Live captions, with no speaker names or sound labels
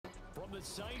the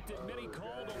site that many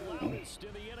call the loudest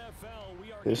in the NFL,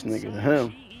 we are This nigga inside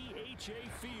him. GEHA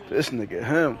Field. This nigga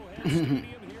him. Stadium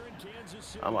here in Kansas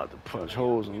City. I'm about to punch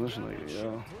holes in this nigga,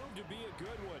 yo. Proved to be a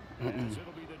good one, as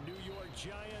it'll be the New York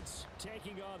Giants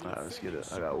taking on the Alright, let's get it.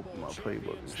 I gotta open my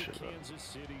playbook and shit up. Kansas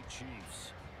City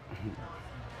Chiefs.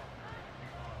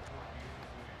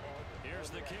 Here's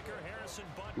the kicker, Harrison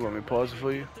Butker. You want me to pause it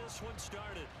for you? This one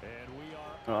started, and we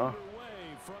are underway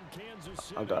from Kansas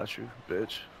City. I got you,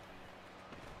 bitch.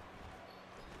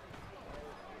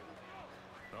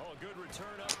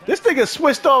 This nigga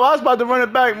switched off. I was about to run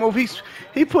it back move.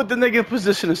 He put the nigga in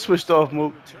position and switched off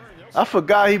move. I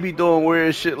forgot he be doing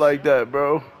weird shit like that,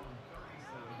 bro.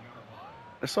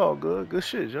 It's all good. Good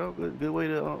shit, yo. Good way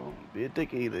to be a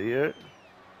dick eater, yeah?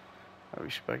 I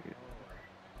respect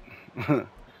it.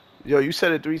 Yo, you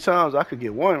said it 3 times. I could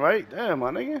get 1, right? Damn, my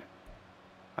nigga.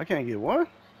 I can't get 1?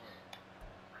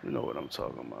 You know what I'm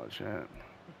talking about, champ.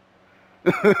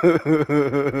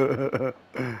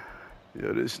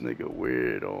 Yo, this nigga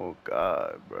weird. Oh,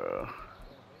 God, bro.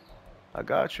 I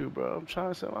got you, bro. I'm trying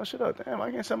to set my shit up. Damn,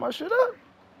 I can't set my shit up.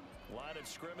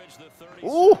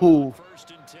 Ooh.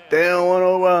 Damn, 1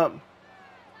 over.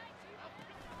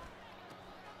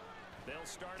 They'll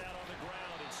start out on the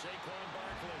ground at Saquon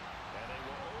Barkley, and they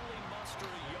will only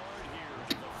muster a yard here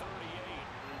to the 38.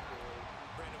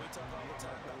 Brandon, we talk all the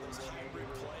time about those hybrid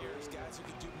players, guys who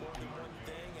can do more than one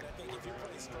thing, and I think if you're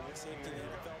playing strong safety in the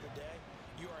NFL today,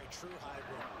 you are a true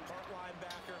hybrid. Part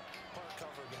linebacker, part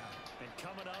cover guy. And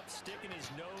coming up, sticking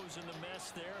his nose in the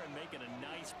mess there and making a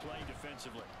nice play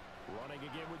defensively. Running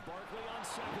again with Barkley on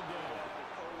second down.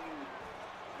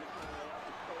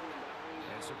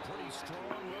 And some pretty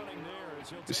strong running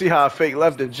there. You see how I fake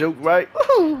left the juke, right?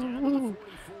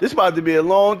 This about to be a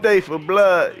long day for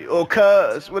blood or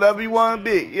cuz, whatever you want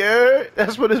to be. Yeah,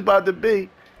 that's what it's about to be.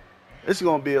 It's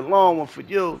going to be a long one for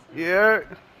you. Yeah.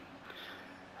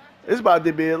 It's about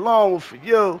to be a long one for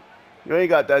you. You ain't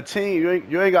got that team.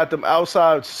 You ain't got them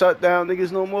outside shutdown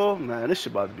niggas no more. Man, this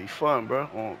shit about to be fun, bro.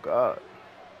 Oh, God.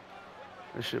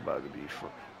 This shit about to be fun.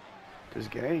 This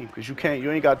game. Because you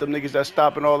ain't got them niggas that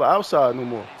stopping all the outside no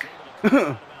more.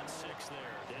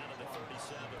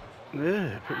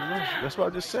 Yeah, pretty much. That's what I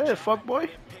just said, fuck boy. You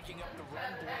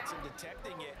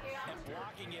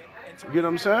get what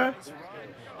I'm saying?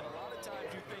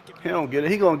 He don't get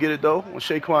it. He gonna get it though. When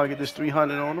Saquon get this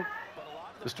 300 on him.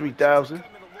 This 3,000.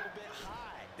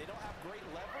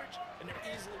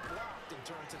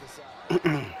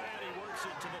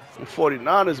 The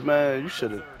 49ers, man, you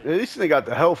should have. This nigga got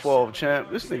the health off,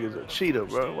 champ. This nigga's a cheater,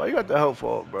 bro. Why you got the health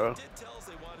off, bro?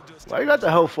 Why you got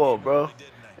the health off, bro?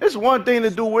 It's one thing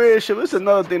to do weird shit. It's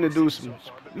another thing to do some.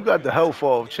 You got the health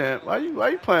off, champ. Why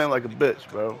you playing like a bitch,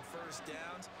 bro?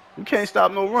 You can't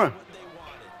stop no run.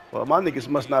 Well, my niggas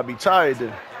must not be tired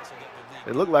then.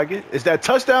 It look like it. Is that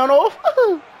touchdown off?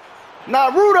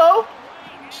 Not Rudo.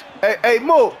 Hey,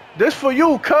 Mo, this for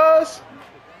you, cuz.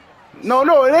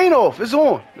 No, it ain't off. It's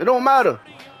on. It don't matter.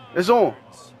 It's on.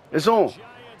 It's on.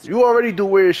 You already do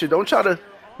weird shit. Don't try to.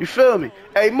 You feel me?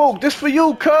 Hey, Mook, this for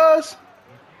you, cuz.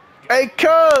 Hey,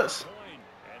 cuz.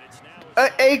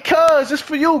 Hey, cuz, this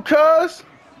for you, cuz.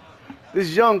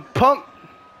 This young punk.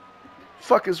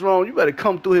 Fuck is wrong? You better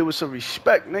come through here with some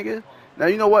respect, nigga. Now,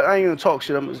 you know what? I ain't gonna talk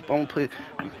shit. I'm gonna play.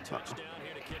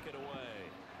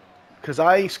 Because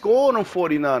I ain't scored on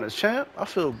 49ers, champ. I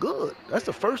feel good. That's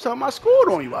the first time I scored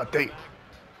on you, I think.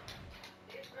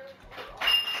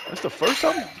 That's the first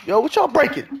time. Yo, what y'all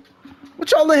breaking?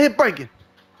 What y'all in here breaking?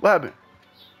 What happened?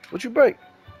 What you break?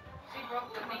 She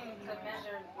broke the thing to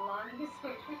measure lines.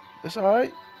 That's all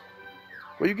right.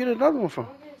 Where you get another one from? I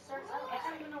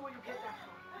don't even know where you get that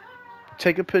from.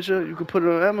 Take a picture. You can put it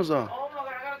on Amazon. Oh my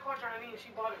God, I got a call Charlene. She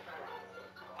bought it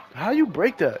for her. How you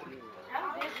break that?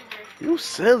 How did you break it? You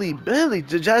silly Billy.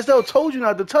 Jasdale told you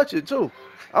not to touch it too.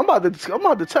 I'm about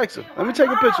to text her. Let me take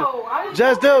a picture.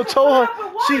 Jasdale told her.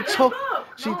 She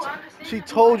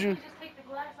told you.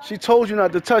 She told you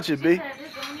not to touch it, B.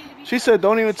 She said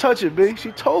don't even touch it, B.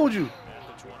 She told you.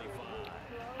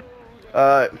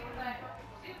 All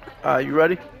right, you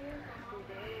ready?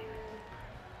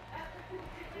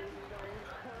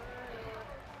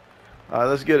 All right,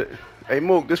 let's get it. Hey,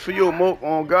 Mook, this for you, Mook.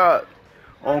 On God.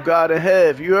 On God in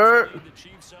heaven. You heard?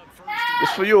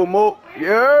 This for you, Mook. You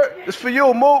heard? This for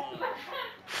you, Mook.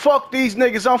 Fuck these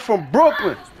niggas. I'm from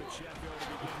Brooklyn.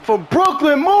 From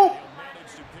Brooklyn, Mook.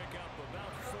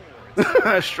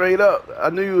 Straight up. I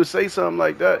knew you would say something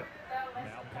like that.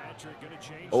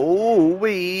 Oh,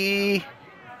 wee.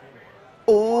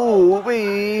 Oh,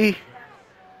 wee.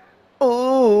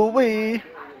 Oh, wee.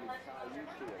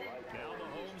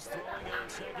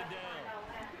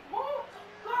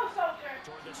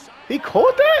 He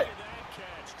caught that?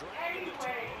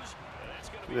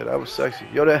 Yeah, that was sexy.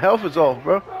 Yo, that health is off,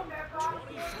 bro.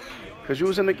 Because you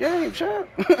was in the game, champ.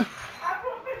 You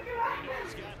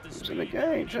was in the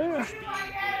game, champ.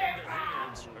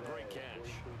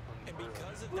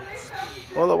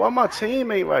 Hold up, why my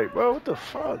team ain't right, bro? What the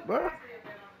fuck, bro?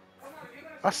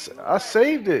 I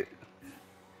saved it.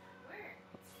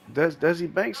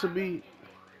 Desi Banks would be...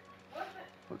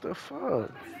 What the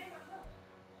fuck?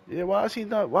 Yeah, why is he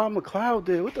not? Why McLeod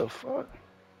did? What the fuck?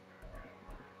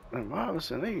 And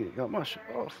Robinson, they got my shit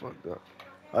all fucked up.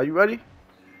 Are you ready?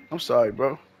 I'm sorry,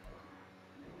 bro.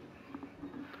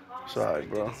 Sorry,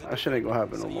 bro. That shit ain't gonna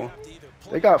happen no more.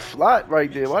 They got flat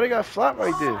right there. Why they got flat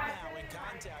right there?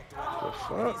 The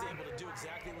fuck?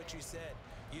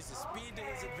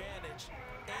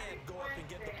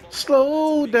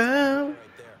 Slow down.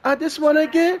 I just wanna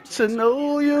get to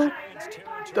know you.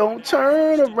 Don't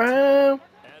turn around.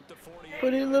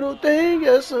 Pretty little thing,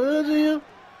 yes, to you.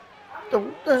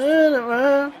 Don't turn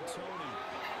around.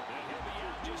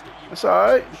 It's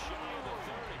alright.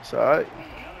 It's alright.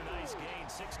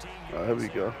 Alright, here we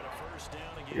go.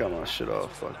 He got my shit all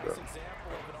fucked up.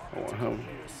 I want him.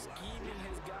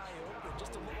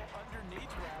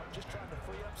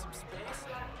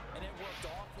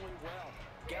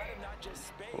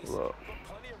 Hold up.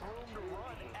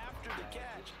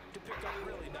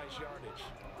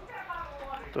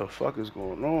 What the fuck is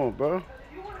going on, bro?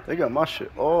 They got my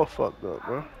shit all fucked up,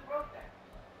 bro.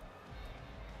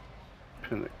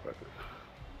 Pin it back.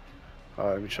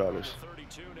 Alright, let me try this.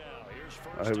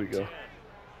 Alright, here we go.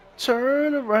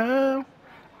 Turn around.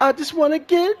 I just wanna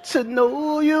get to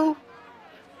know you.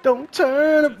 Don't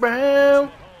turn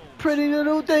around. Pretty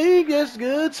little thing that's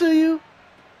good to you.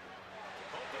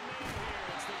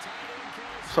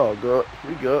 It's all good.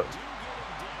 We good.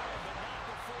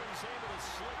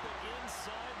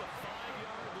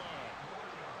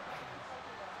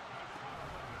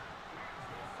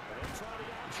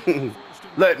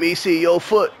 Let me see your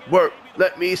foot work.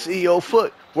 Let me see your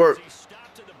foot work.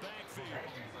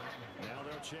 Now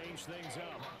they'll change things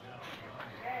up.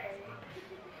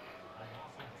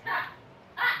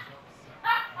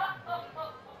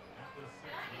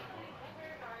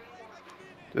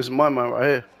 This is my man right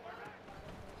here.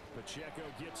 Pacheco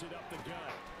gets it up the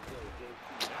gut.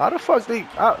 How the fuck they?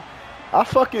 I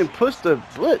fucking pushed the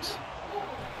blitz.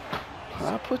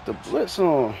 I put the blitz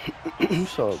on.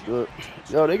 It's all good.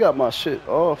 Yo, they got my shit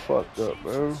all fucked up,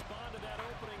 bro.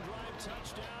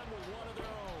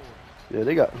 Yeah,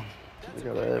 they got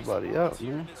everybody out,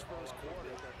 man.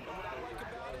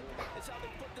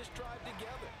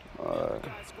 Alright.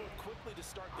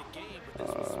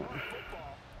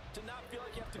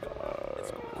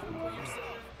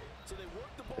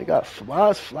 They got why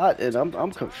is Flott in?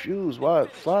 I'm confused. Why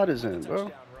Flott is in,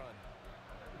 bro?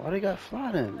 Why they got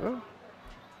Flott in, bro?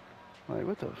 Like,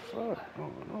 what the fuck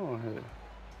going on here?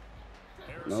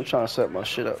 No, I'm trying to set my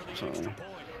shit up. So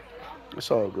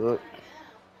it's all good.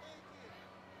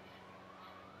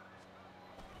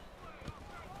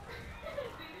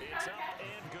 It's up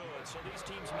and good. So these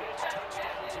teams match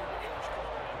touchdowns here in the first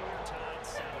quarter. We're tied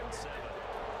 7-7.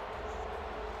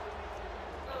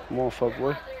 Come on,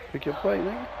 fuckboy. Pick your play,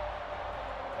 nigga.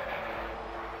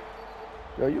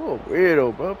 Yo, you a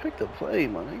weirdo, bro. Pick the play,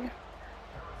 my nigga.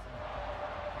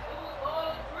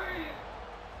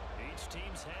 Each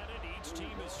team's had it. Each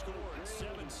team has scored.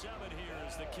 7-7 here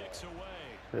as the kicks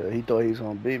away. Yeah, he thought he was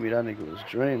gonna beat me. That nigga was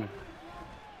dreaming.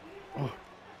 Oh.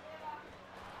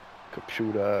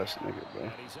 Computer ass nigga, bro.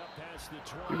 And he's up past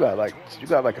the You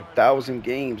got like 1,000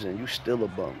 games and you still a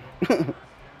bum.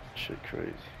 Shit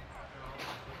crazy.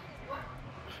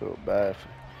 I feel bad for.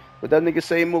 But that nigga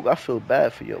say, Mook, I feel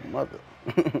bad for your mother.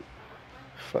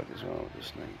 Fuck is wrong with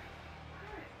this nigga?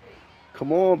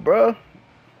 Come on, bro.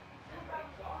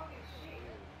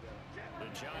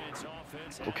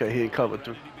 Okay, he ain't cover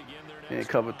 3. He ain't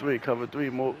cover 3. Cover 3,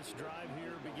 Mook. This drive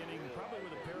here beginning probably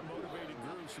with a pair of motivated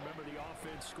groups. Remember, the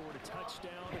offense scored a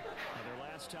touchdown. And their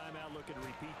last time out looking to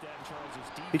repeat that in Charles's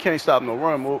defense. He can't stop no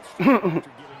run, Mook. After giving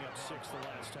up 6 the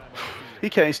last time. He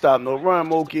can't stop no run,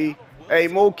 Mookie. Hey,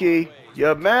 Mookie,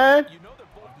 your man?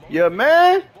 Your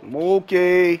man?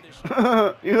 Mookie.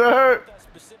 You heard?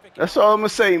 That's all I'm going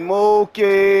to say,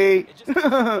 Mookie.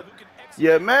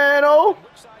 Your man, oh?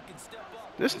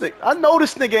 This nigga, I know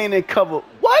this nigga ain't in cover.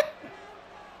 What?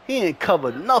 He ain't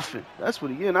covered nothing. That's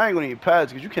what he in. I ain't going to even pass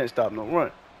because you can't stop no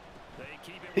run.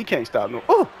 He can't stop no.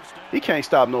 Oh, he can't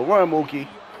stop no run, Mookie.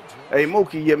 Hey,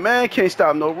 Mookie, your man can't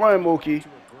stop no run, Mookie.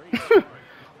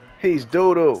 He's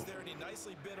doodle.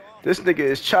 This nigga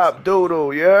is chop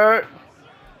doodle, you heard?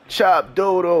 Chop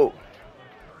doodle.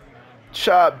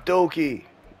 Chop dokey.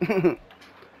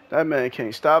 That man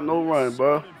can't stop no run,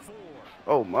 bro.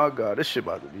 Oh my God, this shit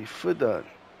about to be foot done.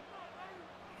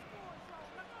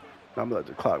 I'm gonna let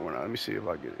the clock run out. Let me see if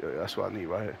I get it. That's what I need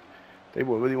right here. They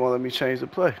will really want to let me change the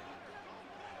play.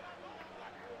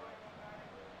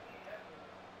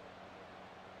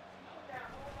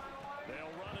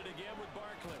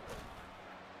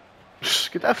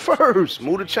 Get that first.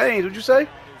 Move the chains. What'd you say?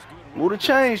 Move the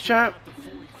chains, champ.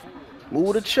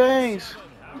 Move the chains.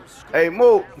 Hey,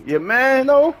 Mook, your man,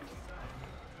 though?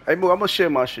 Hey, Mook, I'm going to share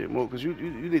my shit, Mook, because you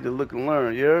need to look and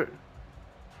learn, you heard?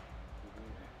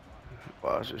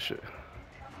 Watch this shit.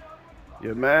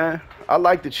 Yeah, man. I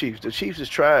like the Chiefs. The Chiefs is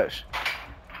trash.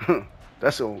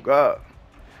 That's on God.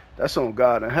 That's on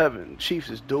God in heaven. Chiefs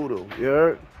is doodle, you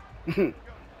heard? They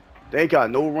ain't got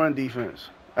no run defense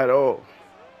at all.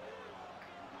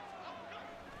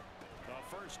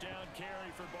 Down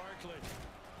carry for Barkley.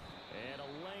 And a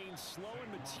lane slow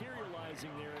and materializing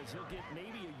there as he'll get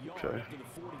maybe a yard after the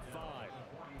 45.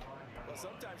 Well,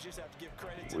 sometimes you just have to give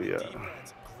credit to the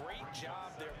defense. Great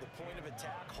job there at the point of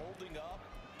attack, holding up.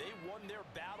 They won their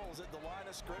battles at the line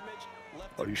of scrimmage.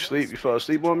 Oh, you sleep? You fell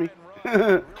asleep on me?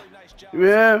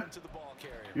 Yeah.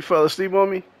 You fell asleep on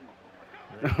me?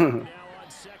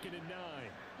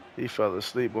 He fell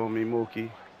asleep on me,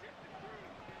 Mookie.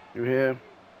 You hear?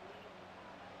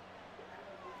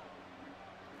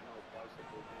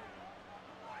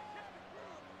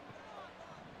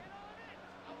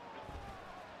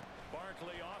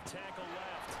 Tackle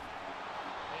left.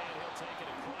 And he'll take it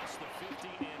across the 50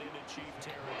 and into Chief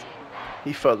territory.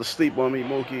 He fell asleep on me,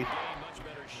 Mookie.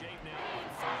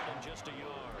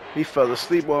 He fell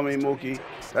asleep on me, Mookie.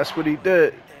 That's what he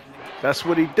did. That's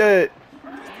what he did.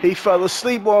 He fell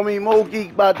asleep on me,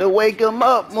 Mookie. About to wake him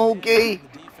up, Mookie.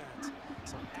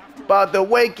 About to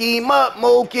wake him up,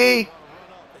 Mookie.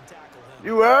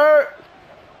 You heard?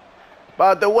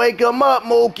 About to wake him up,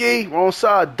 Mookie. Wrong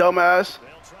side, dumbass.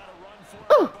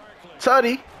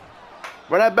 Tutty,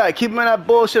 run that back. Keep him in that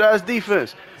bullshit ass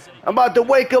defense. I'm about to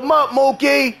wake him up,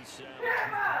 Mookie.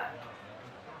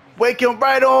 Wake him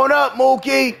right on up,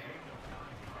 Mookie.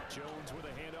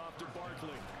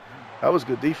 That was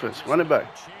good defense. Run it back.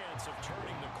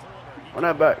 Run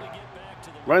that back.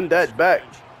 Run that back.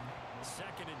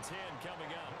 Second and 10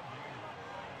 coming up.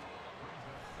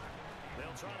 They'll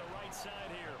try to right side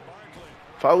here. Barkley.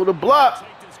 Follow the block.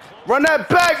 Run that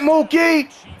back,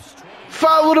 Mookie.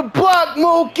 Follow the block,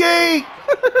 Mookie.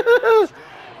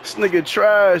 This nigga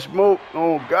trash, Mook.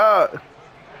 Oh, God.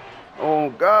 Oh,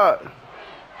 God.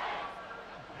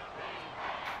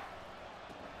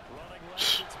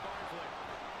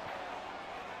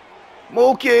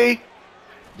 Mookie.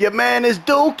 Your man is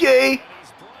Dookie.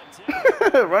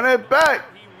 Run it back.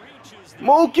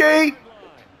 Mookie.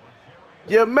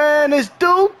 Your man is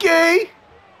Dookie.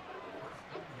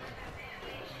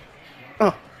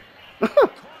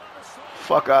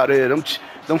 Fuck out of here.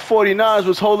 Them 49ers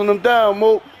was holding them down,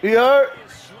 Mook. You heard?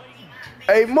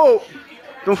 Hey, Mook.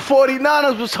 Them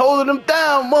 49ers was holding them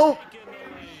down, Mook.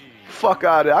 Fuck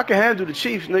out of here. I can handle the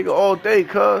Chiefs, nigga, all day,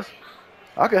 cuz.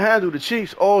 I can handle the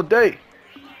Chiefs all day.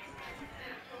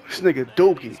 This nigga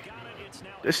Dookie.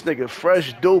 This nigga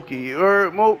fresh Dookie. You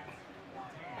heard, Mook?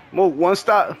 Mook, one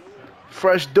stop.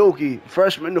 Fresh Dookie.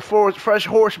 Fresh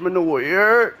horse manure. You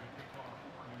heard?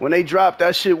 When they drop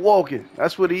that shit walking.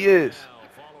 That's what he is.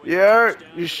 You heard?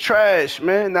 He's trash,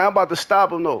 man. Now I'm about to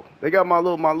stop him, though. They got my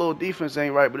little defense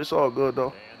ain't right, but it's all good,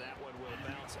 though.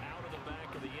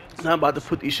 Now I'm about to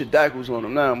put these shadakles on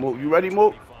him now, Mook. You ready,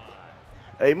 Mook?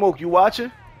 Hey, Mook, you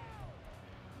watching?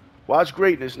 Watch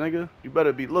greatness, nigga. You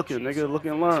better be looking, nigga. Look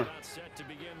and learn.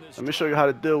 Let me show you how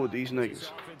to deal with these niggas.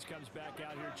 Comes back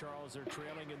out here, Charles. They're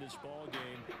trailing in this ball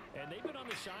game, and they've been on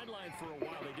the sideline for a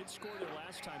while. They did score their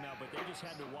last time out, but they just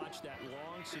had to watch that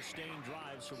long, sustained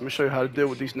drive. So let me show you how to deal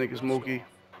with these niggas, Mookie.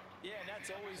 Yeah, and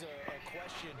that's always a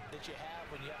question that you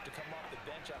have when you have to come off the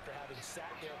bench after having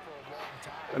sat there for a long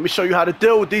time. Let me show you how to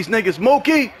deal with these niggas,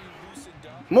 Mookie.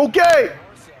 Mookie.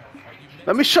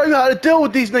 Let me show you how to deal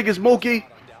with these niggas, Mookie.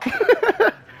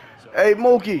 Hey,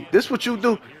 Mookie, this what you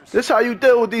do. This how you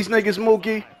deal with these niggas,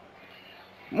 Mookie.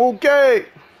 Mookie.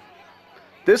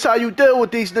 This how you deal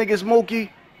with these niggas, Mookie.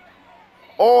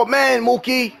 Oh, man,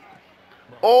 Mookie.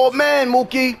 Oh, man,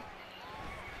 Mookie.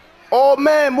 Oh,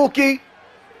 man, Mookie.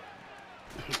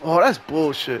 Oh, that's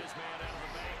bullshit.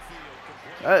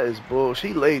 That is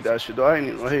bullshit. He laid that shit, though. I ain't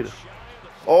even gonna hate it.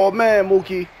 Oh, man,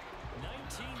 Mookie.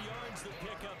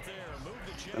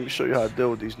 Let me show you how to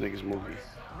deal with these niggas, Mookie.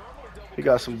 He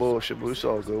got some bullshit, but it's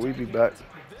all good. We be back.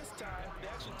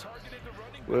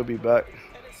 We'll be back.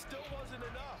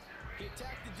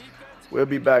 We'll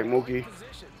be back, Mookie.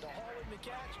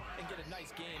 and get a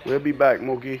nice gain. We'll be back,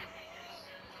 Mookie.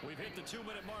 We've hit the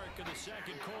 2-minute mark in the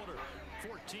second quarter.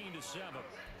 14-7.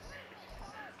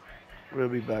 We'll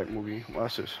be back, Mookie.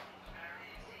 Watch this.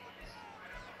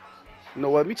 You know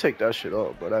what? Let me take that shit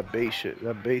off, but that base shit,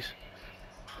 that base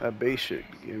shit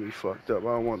be getting me fucked up. I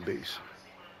don't want base.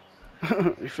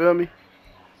 You feel me?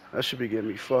 That should be getting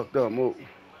me fucked up, Mook.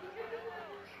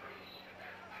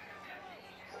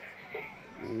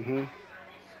 Mahomes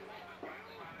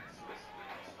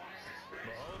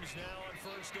now on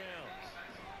first down.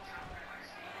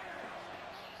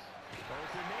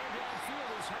 Open man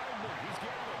downfield is Hardman. He's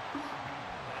getting it.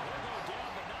 And he'll go down,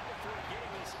 but not before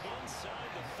getting this inside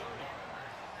the 30.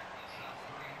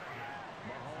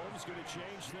 Mahomes going to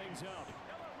change things up.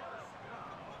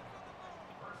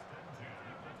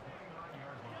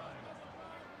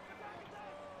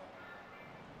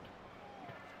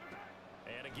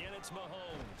 And again, it's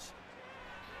Mahomes.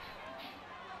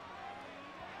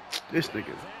 This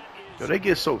nigga. Yo, they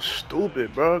get so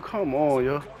stupid, bro. Come on,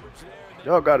 yo.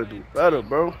 Y'all gotta do better,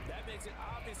 bro.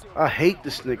 I hate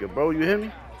this nigga, bro. You hear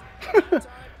me?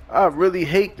 I really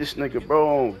hate this nigga, bro.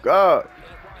 Oh, God.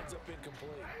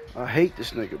 I hate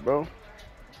this nigga, bro.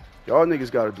 Y'all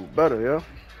niggas gotta do better, yo.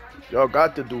 Y'all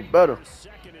got to do better.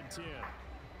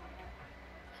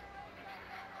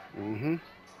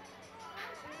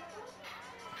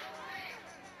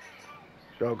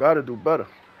 Y'all gotta do better.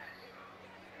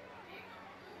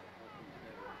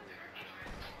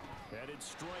 Headed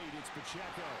straight, it's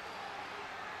Pacheco.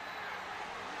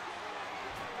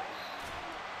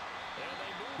 And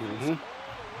they move all the way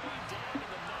down to the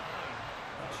 9.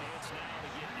 A chance now to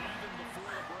get even before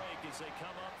the break as they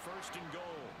come up first and goal.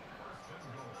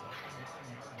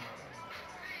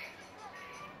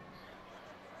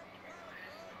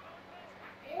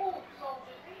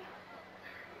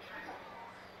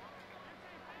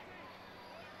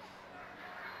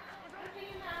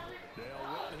 They'll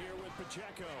run here with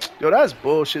Pacheco. Yo, that's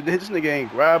bullshit. This nigga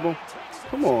ain't grab him.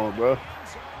 Come on, bro.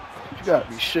 You gotta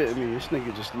be shitting me. This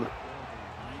nigga just look.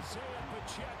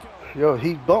 Yo,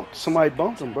 he bumped. Somebody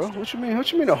bumped him, bro. What you mean?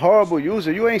 What you mean a horrible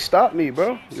user? You ain't stopped me,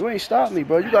 bro. You ain't stopped me,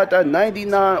 bro. You got that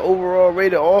 99 overall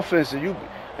rated offense, and you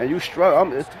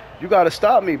struggle. You gotta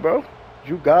stop me, bro.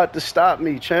 You got to stop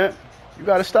me, champ. You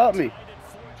gotta stop me.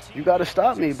 You gotta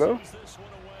stop me, bro.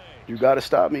 You gotta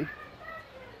stop me.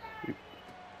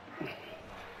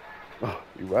 Oh,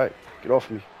 you right. Get off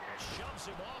me.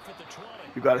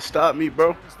 You gotta stop me,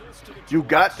 bro. You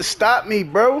got to stop me,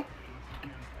 bro.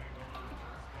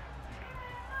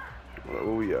 Where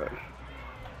we at?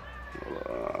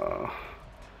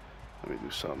 Let me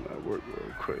do something at work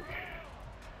real quick.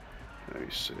 Let me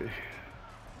see.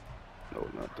 No,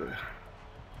 not there.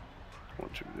 I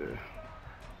want you there.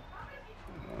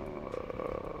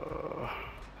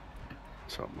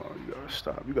 Something about you gotta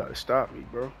stop. You gotta stop me,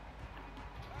 bro.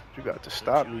 You got to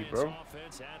stop me, bro.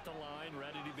 Offense at the line,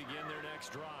 ready to begin their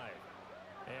next drive.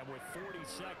 And with 40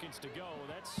 seconds to go,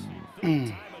 that's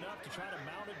time enough to try to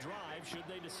mount a drive should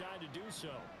they decide to do so.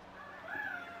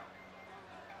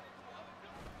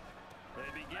 They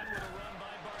begin with a run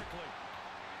by Barkley.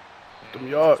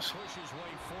 Them yards. Pushes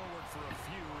way forward for a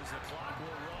few as the clock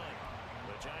will run.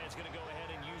 The Giants going to go ahead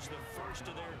and use the first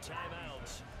of their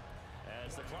timeouts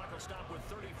as the clock will stop with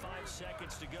 35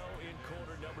 seconds to go in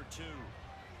quarter number 2.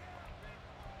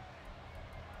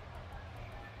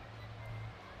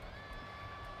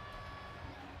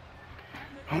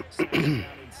 Second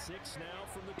down and 6 now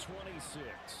from the 26.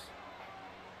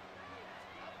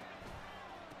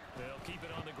 They'll keep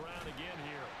it on the ground again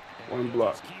here. One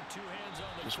block.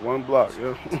 Just one block,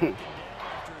 yo. I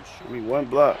mean, one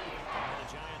block.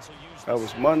 That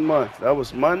was man. That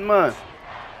was man.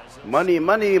 Money,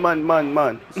 money, man.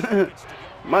 Money,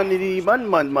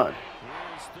 man.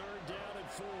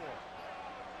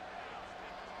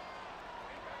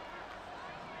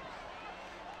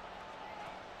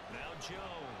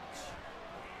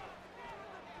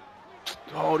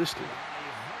 Oh, this thing.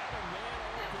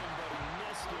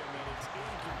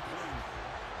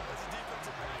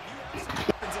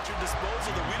 At your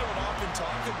disposal that we don't often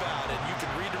talk about, and you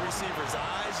can read the receiver's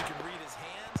eyes, you can read his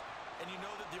hands, and you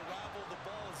know that the arrival of the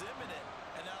ball is imminent,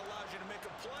 and that allows you to make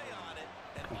a play on it,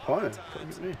 and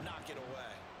oftentimes knock it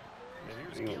away.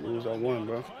 Ain't gonna lose that one,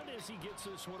 bro. As he gets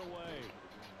this one away.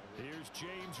 Here's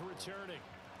James returning.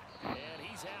 And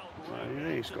he's out. You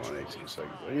ain't scoring 18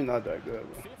 seconds, bro. You're not that good,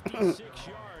 bro.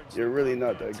 You're really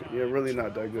not that good. You're really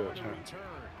not that good, man.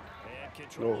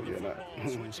 No, you're not.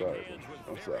 I'm sorry, bro.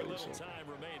 I'm sorry, son.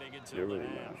 You're really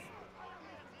not.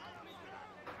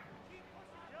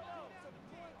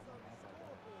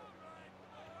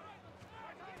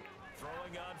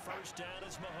 Throwing on first down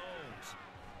is Mahomes.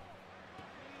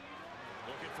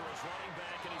 running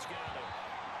back, and he's got it.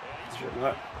 And he's You're going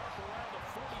not. around the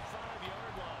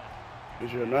 45-yard line.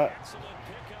 Because you're not. Excellent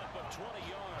pickup of 20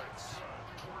 yards.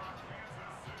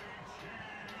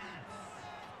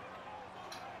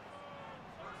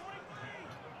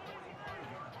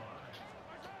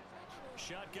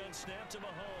 Shotgun snap to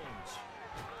Mahomes.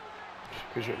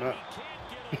 Because you're not. He can't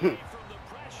get away from the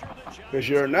pressure. The Giants Because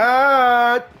you're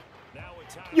not. now with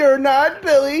time. You're not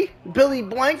Billy. Billy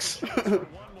Blanks. For one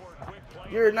more quick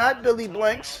play. You're not Billy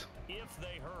Blanks. If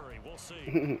they hurry, we'll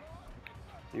see.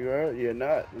 You are? You're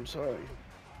not. I'm sorry.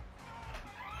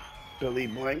 Billy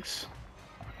Blanks.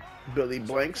 Billy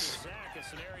Blanks. Zach, a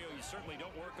scenario you certainly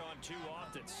don't work on too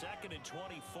often. 2nd and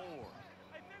 24.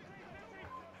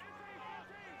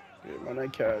 Yeah, run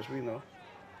that cash. We know.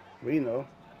 We know.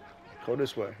 Go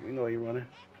this way. We know where you're running.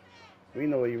 We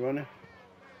know where you're running.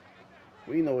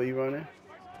 We know where you're running.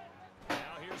 Now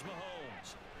here's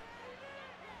Mahomes.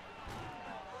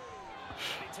 And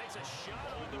he takes a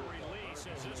shot on the release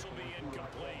as this will be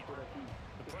incomplete.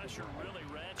 The pressure really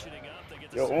ratcheting up. They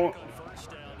get the sack on first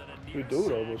down. And a We near do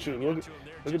though, sack but you to look get to him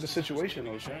there at the just situation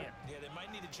though, as Sean. Yeah, they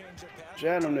might need to change their pass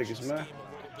Jan them protection niggas, man. scheme a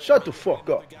little bit. Shut the fuck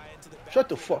up. The guy into the Shut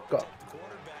the backfield fuck up. to the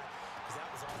quarterback, 'cause that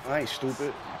was I ain't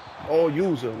stupid. All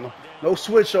user. No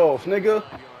switch off, nigga.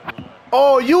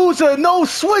 All user, no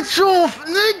switch off,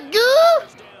 nigga.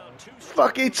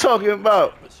 Fuck you talking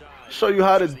about? Show you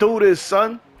how to do this,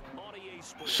 son.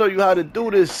 Show you how to do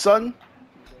this, son.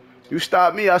 You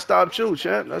stopped me, I stopped you,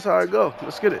 champ. That's how it go.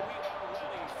 Let's get it.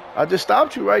 I just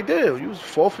stopped you right there. You was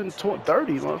 4th and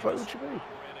 30, motherfucker. What you mean?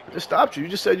 I just stopped you. You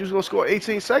just said you was gonna score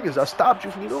 18 seconds. I stopped you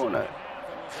from doing that.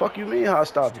 Fuck you mean how I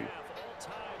stopped you?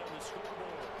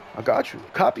 I got you.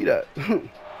 Copy that.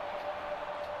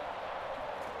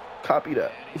 Copy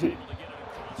that.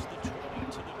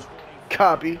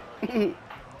 Copy. You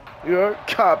heard?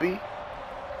 Copy.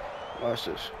 Watch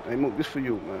this. Hey, Mook, this for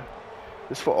you, man.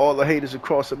 This for all the haters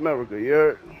across America, you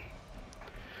heard?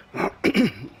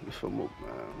 This for Mook,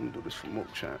 man. I'm gonna do this for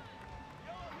Mook, champ.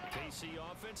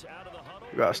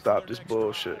 You gotta stop this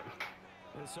bullshit.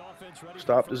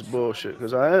 Stop this bullshit,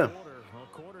 because I am.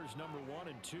 Quarters number 1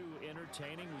 and 2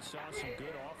 entertaining. We saw some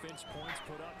good offense points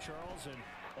put up, Charles, and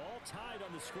all tied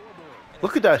on the scoreboard.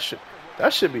 Look at that shit.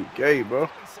 That shit be gay, bro.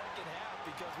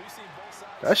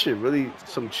 That shit really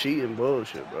some cheating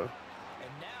bullshit, bro. And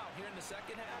now, here in the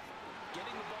second half,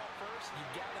 getting the ball first, you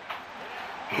got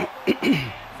it.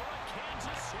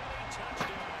 Kansas City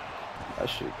touchdown. That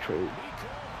shit crazy.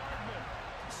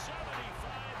 75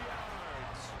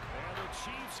 yards. And the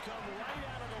Chiefs come right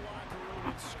out of the locker room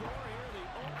and score here in the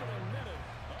opening minute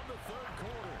of the 3rd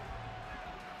quarter.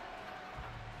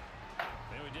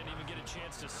 And we didn't even get a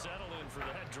chance to settle in for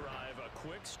that drive. A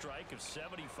quick strike of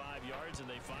 75 yards, and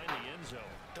they find the end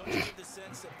zone. Don't you get the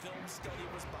sense that film study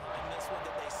was behind this one,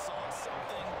 that they saw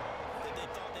something that they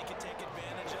thought they could take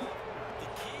advantage of? The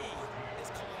key is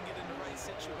calling it in the right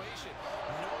situation,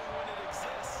 knowing when it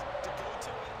exists to go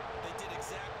to it. They did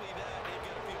exactly that. They've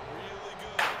got to feel really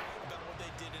good about what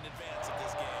they did in advance of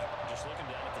this game. Just looking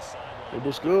down at the sideline. Hey,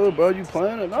 what's good, bro? You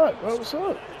playing or not, bro? What's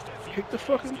up? Kick the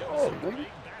fucking ball, nigga.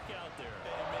 Back out there.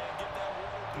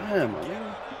 Damn, my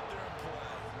nigga.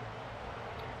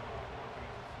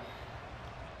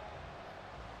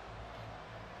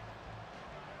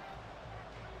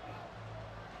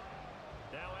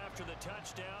 Now after the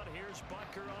touchdown, here's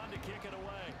Butker on to kick it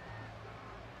away.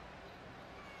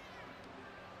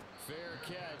 Fair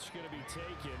catch going to be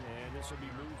taken, and this will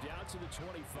be moved out to the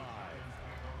 25.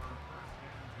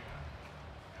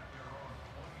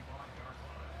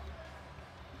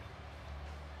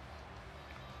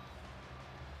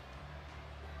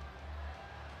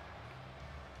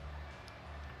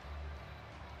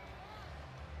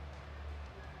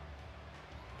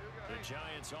 The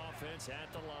Giants offense at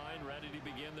the line, ready to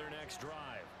begin their next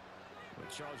drive. But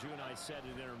Charles, you and I said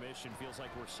at intermission, feels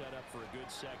like we're set up for a good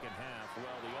second half.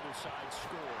 Well, the other side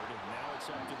scored, and now it's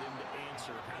up to them to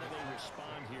answer. How do they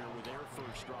respond here with their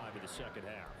first drive of the second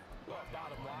half? Well,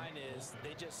 bottom line is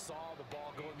they just saw the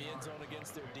ball go in the end zone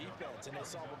against their defense, and they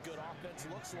saw what good offense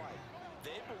looks like.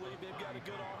 They believe they've got a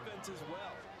good offense as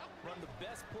well. Run the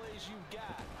best plays you've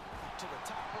got to the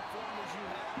top performers you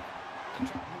have and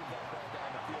try to move that ball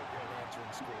down the field for an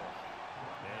answering score.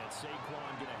 And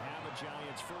Saquon going to have a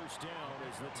Giants first down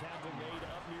as the tackle made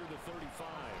up near the 35.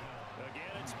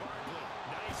 Again, it's Barkley.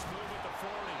 Nice move at the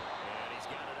 40. And he's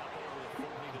got it up over the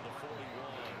 40 to the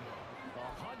 41.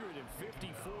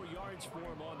 154 yards for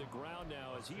him on the ground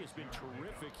now as he has been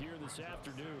terrific here this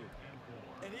afternoon.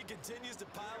 And he continues to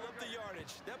pile up the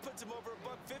yardage. That puts him over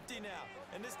 $150 now.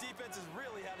 And this defense has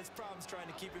really had its problems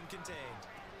trying to keep him contained.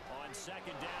 On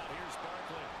second down, here's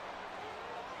Barkley.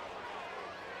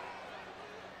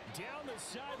 Down the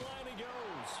sideline he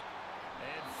goes.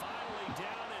 And finally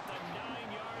down at the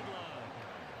 9-yard line.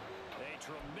 A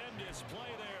tremendous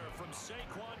play there from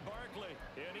Saquon Barkley.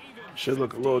 Should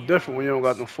look a little different when you don't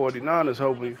got them 49ers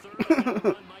helping you.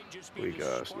 Weak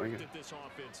ass nigga.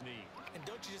 And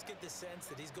don't you just get the sense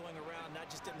that he's going around not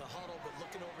just in the huddle but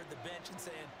looking over at the bench and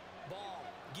saying, ball,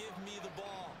 give me the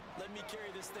ball. Let me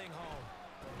carry this thing home.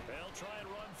 They'll try and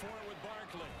run for it with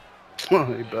Barkley.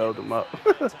 He bailed him out.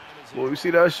 Boy, you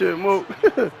see that shit, Mook?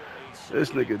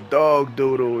 This nigga dog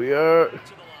doodle, yeah.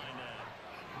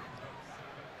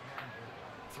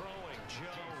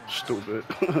 Stupid.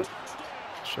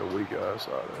 Show weak ass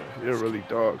out of there. You're really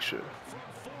dog shit.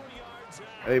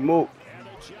 Hey, Mook.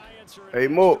 Hey,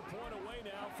 Mook.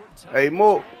 Hey,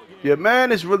 Mook. Your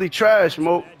man is really trash,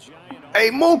 Mook. Hey,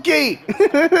 Mookie.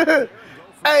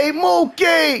 Hey,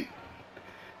 Mookie.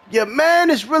 Your man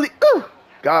is really...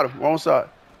 Got him. Wrong side.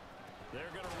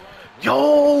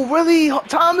 Yo, really?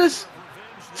 Thomas?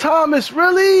 Thomas,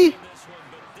 really?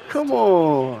 Come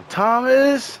on.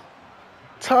 Thomas.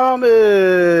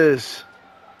 Thomas.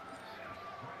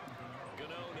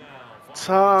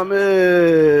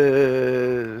 Thomas.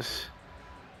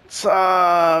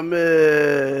 Thomas.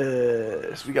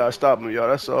 We got to stop him, y'all.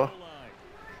 That's all.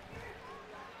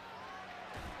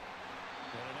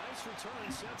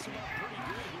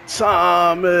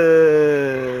 Thomas.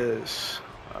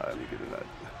 All right, let me get in that.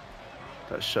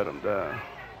 That shut him down.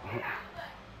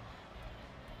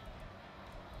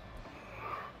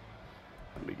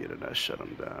 Let me get in that. Shut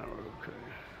him down. Okay.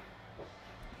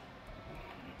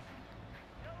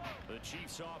 The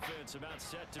Chiefs' offense about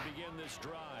set to begin this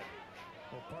drive.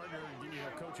 Well, partner,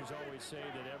 coaches always say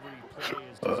that every play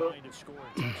is designed to score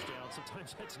a touchdown.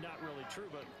 Sometimes that's not really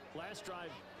true, but last drive,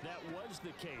 that was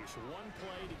the case. One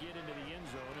play to get into the end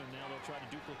zone, and now they'll try to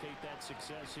duplicate that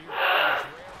success here. It's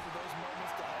rare for those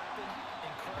moments to happen.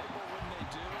 Incredible when they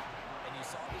do. And you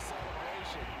saw the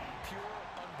celebration. Pure,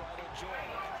 unbridled joy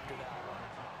after that one.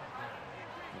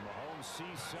 When Mahomes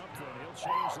sees something, he'll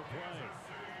change the play.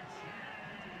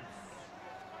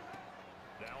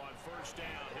 Now on first down,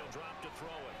 he'll drop to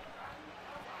throw it.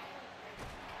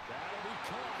 That'll be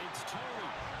caught. It's Tony.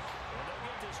 And they'll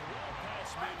get this well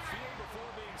past midfield before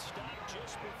being stopped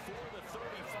just before the 35.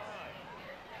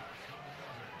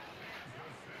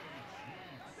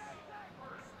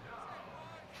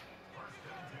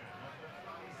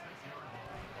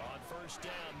 On first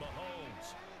down,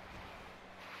 Mahomes.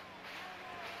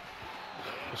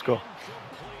 Let's go.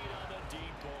 Complete on the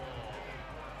deep ball.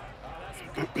 That's some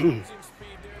good closing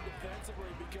speed there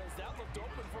defensively because that looked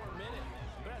open for a minute.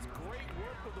 But that's great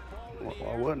work with the ball.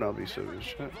 Why wouldn't I be serious?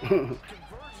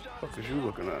 What is you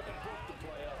looking at?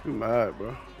 You mad,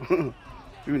 bro?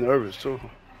 You nervous too.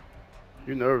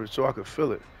 You nervous too. I could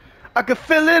feel it. I could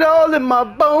feel it all in my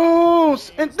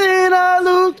bones, and then I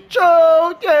lose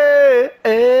control. Yeah,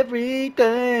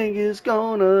 everything is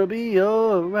gonna be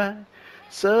alright.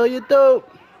 Sell your dope,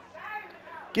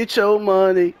 get your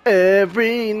money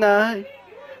every night.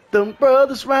 Them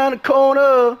brothers round the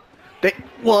corner, they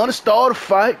wanna start a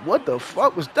fight. What the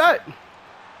fuck was that?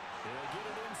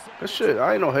 That shit,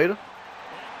 I ain't no hater.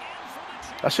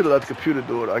 I should have let the computer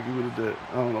do it like you would have did.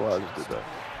 I don't know why I just did that.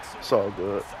 It's all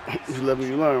good. You live and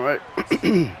you learn, right?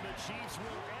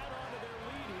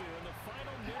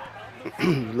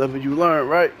 You live and you learn,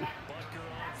 right?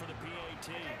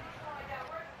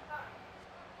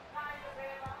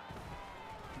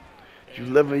 You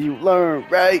live and you learn,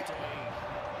 right?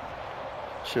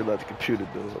 Should let the computer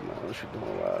do it, man. What you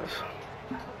doing, guys?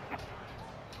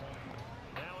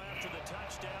 Now after the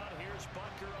touchdown, here's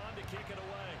Butker on to kick it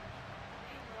away.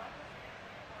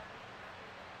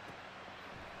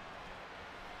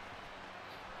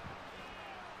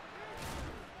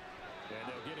 And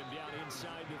they'll get him down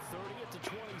inside the 30 at the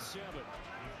 27.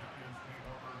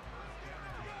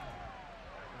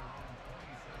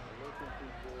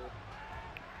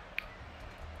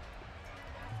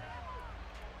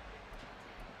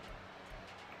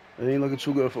 It ain't looking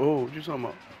too good for who? What you talking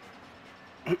about?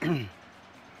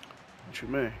 What you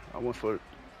mean? I went for it.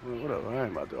 Whatever. I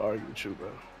ain't about to argue with you,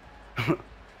 bro.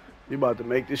 You about to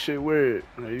make this shit weird.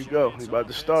 There you go. He about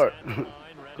to start.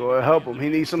 Go ahead, help him. He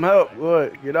needs some help. Go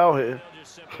ahead, get out here.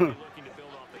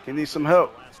 He needs some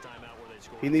help.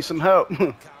 He needs some help.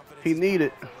 He need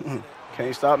it.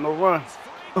 Can't stop no run.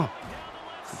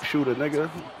 Computer, nigga.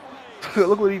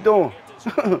 Look what he doing.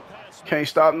 Can't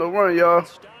stop no run, y'all.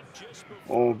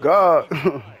 Oh, God.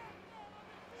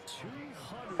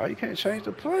 Why you can't change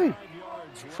the play?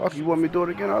 Fuck, you want me to do it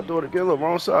again? I'll do it again. Look,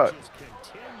 wrong side.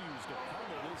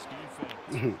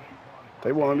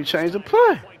 They won't let me change the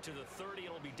play.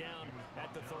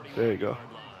 There you go.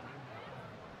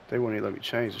 They wouldn't even let me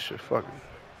change the shit. Fuck it.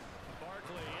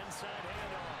 Barkley inside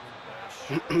handoff.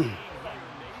 Short gain here,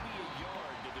 maybe a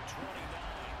yard to the 29.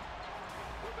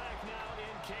 We're back now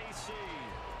in KC.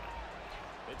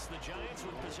 It's the Giants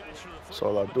with possession of the That's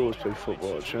all I do is play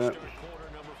football, champ. quarter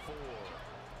number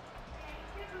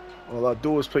 4. All I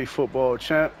do is play football,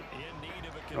 champ.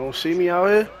 You don't see me out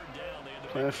here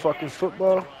playing fucking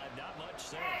football. Not much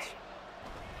sense.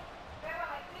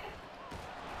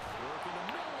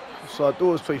 That's all I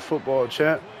do is play football,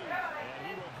 champ.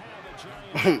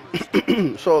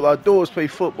 That's all I do is play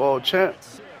football, champ.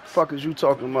 Fuck is you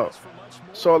talking about?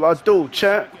 That's all I do,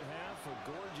 champ.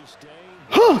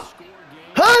 Huh?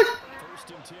 Hey!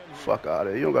 Fuck out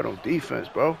of here. You don't got no defense,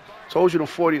 bro. Told you the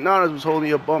 49ers was holding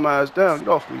your bum ass down. Get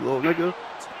off me, little nigga.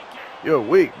 You're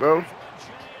weak, bro.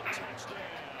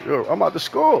 I'm about to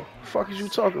score. Fuck is you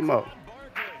talking about?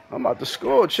 I'm about to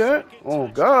score, champ. Oh,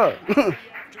 God.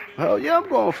 Hell yeah, I'm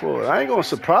going for it. I ain't going to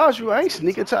surprise you. I ain't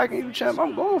sneak attacking you, champ.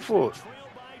 I'm going for it.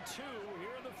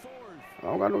 I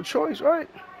don't got no choice, right?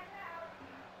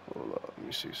 Hold up. Let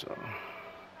me see something.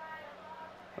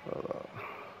 Hold up.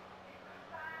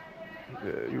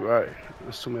 Yeah, you right.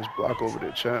 There's too much block over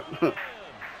there, champ.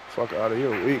 Fuck out of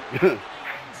here, weak.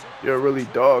 You're really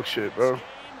dog shit, bro.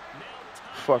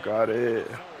 Fuck out of here.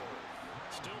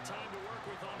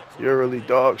 You're really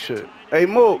dog shit. Hey,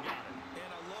 Mook.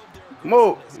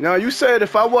 Mook. Now, you said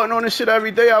if I wasn't on this shit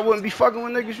every day, I wouldn't be fucking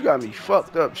with niggas. You got me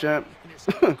fucked up, champ.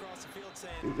 Yeah,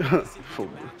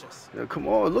 come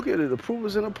on, look at it. The proof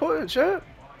is in the pudding, champ.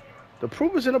 The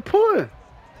proof is in the pudding.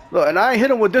 Look, and I ain't hit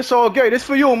him with this all gay. This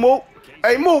for you, Mook.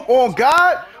 Hey, Mook, on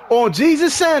God, on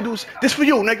Jesus sandals. This for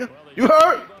you, nigga. You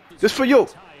heard? This for you.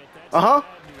 Uh-huh.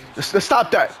 Let's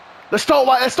stop that. Let's start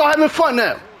having fun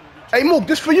now. Hey, Mook,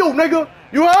 this for you, nigga.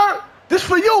 You heard? This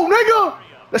for you, nigga.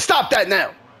 Let's stop that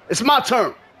now. It's my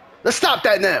turn. Let's stop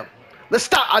that now. Let's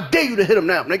stop. I dare you to hit him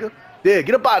now, nigga. Yeah,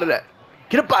 get up out of that.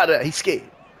 Get up out of that. He's scared.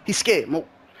 He's scared, Mook.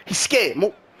 He's scared,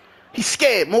 Mook. He's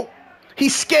scared, Mook.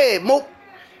 He's scared, Mook.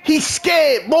 He's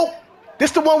scared, Mook.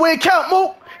 This the one where it count,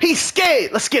 Mook. He's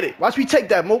scared. Let's get it. Watch me take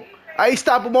that, Mook. I ain't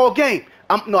stop him all game.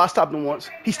 No, I stopped him once.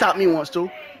 He stopped me once, too.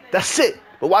 That's it.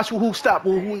 But watch who stopped,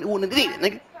 who did it,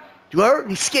 nigga. You heard?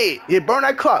 He's scared. Yeah, burn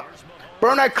that clock.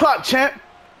 Burn that clock, champ.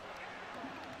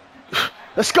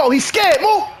 Let's go. He's scared,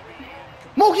 Mook.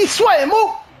 Mook, he's sweating,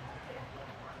 Mook.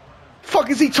 Fuck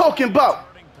is he talking about?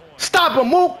 Stop him,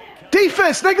 Mook.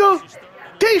 Defense, nigga.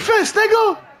 Defense,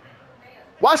 nigga.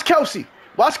 Watch Kelsey.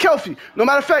 Watch Kelsey. No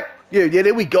matter of fact, yeah,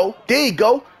 there we go. There you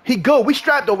go. He good. We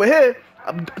strapped over here.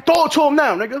 Throw it to him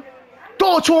now, nigga.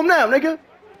 Throw it to him now, nigga.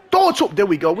 Throw it to him. There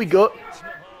we go. We good.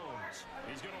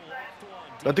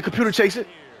 Let the computer chase it.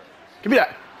 Give me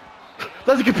that.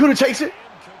 Let the computer chase it.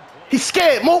 He's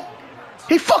scared, Mook.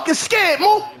 He fucking scared,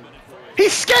 Mook.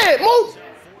 He's scared, Mook.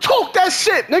 Talk that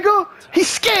shit, nigga. He's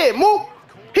scared, Mook.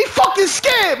 He fucking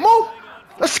scared, Mook.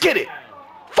 Let's get it.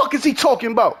 Fuck is he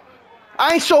talking about?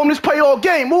 I ain't show him this play all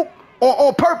game, Mook.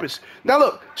 On purpose. Now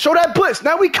look, show that blitz.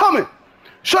 Now we coming.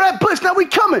 Show that blitz. Now we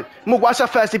coming. Mook, watch how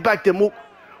fast they back there, Mook.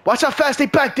 Watch how fast they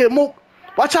back there, Mook.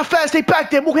 Watch how fast they back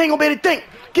there, Mook. Ain't gonna be able to think.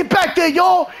 Get back there,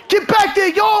 y'all. Get back there,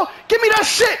 y'all. Give me that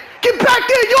shit. Get back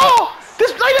there, y'all.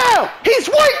 This lay down. He's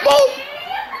weak, Mook.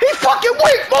 He fucking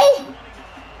weak, Mook.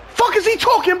 Fuck is he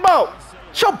talking about?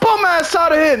 Get your bum ass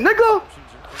out of here, nigga.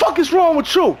 Fuck is wrong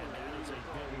with you?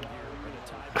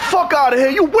 Fuck out of here.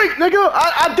 You weak, nigga.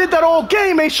 I did that all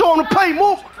game. Ain't showing the play,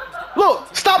 Mook.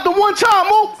 Look, stop the one time,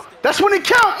 Mook. That's when it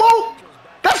count, Mook.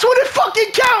 That's when it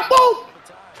fucking count, Mook.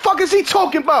 Fuck is he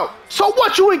talking about? So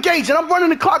what you engaging? I'm running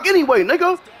the clock anyway,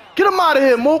 nigga. Get him out of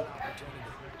here, Mook.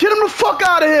 Get him the fuck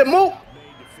out of here, Mook.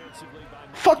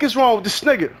 Fuck is wrong with this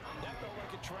nigga?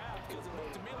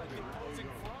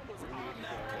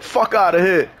 Fuck out of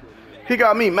here. He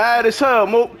got me mad as hell,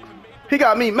 Mook. He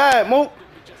got me mad, Mook.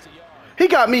 He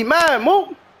got me mad,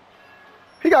 Mook.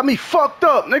 He got me fucked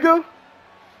up, nigga.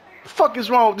 Fuck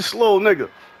is wrong with this little nigga?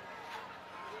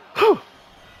 Whew.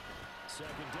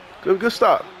 Good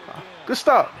stop. Good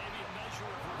stop.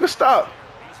 Good stop.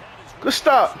 Good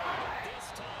stop.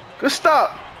 Good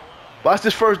stop. Watch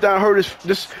this first down hurt his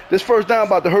this first down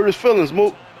about to hurt his feelings,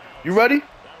 Mook. You ready?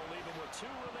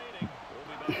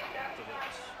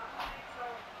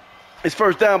 His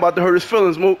first down about to hurt his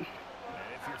feelings, Mook.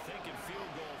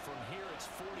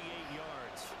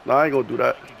 No, I ain't gonna do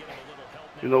that.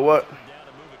 You know what?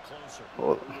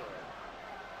 Hold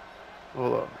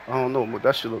up. I don't know, Mook.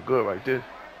 That shit look good right there.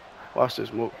 Watch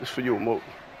this, Mook. This for you, Mook.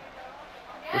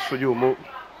 This for you, Mook.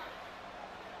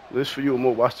 This for you,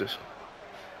 Mook. Watch this.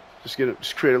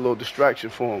 Just create a little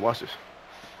distraction for him. Watch this.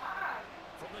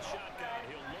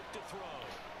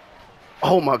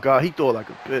 Oh my God, he threw it like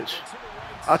a bitch.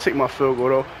 I'll take my field goal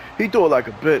though. He threw it like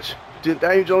a bitch.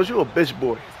 Daniel Jones, you a bitch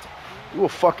boy. You a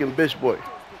fucking bitch boy.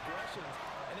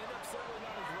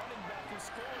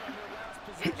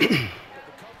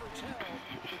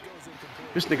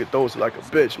 This nigga throws it like a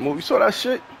bitch. Mook, you saw that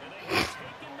shit?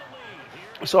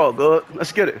 It's all good.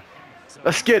 Let's get it.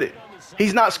 Let's get it.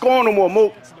 He's not scoring no more,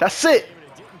 Mook. That's it.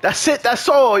 That's it. That's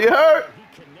all. You heard?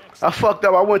 I fucked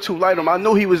up. I went too light on him. I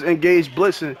knew he was engaged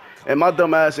blitzing, and my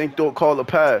dumb ass ain't call a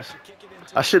pass.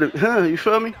 I should have. You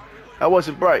feel me? I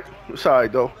wasn't bright. It's all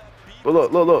right though. But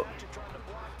look.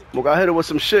 Mook, I hit it with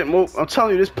some shit, Mook. I'm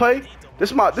telling you, this play.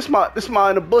 This my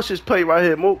in the bushes play right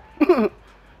here, Mook.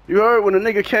 You heard? When a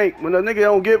nigga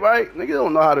don't get right, nigga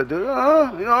don't know how to do it. You know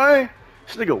what I mean?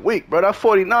 This nigga weak, bro. That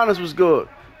 49ers was good.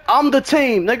 I'm the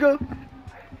team, nigga.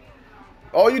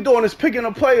 All you doing is picking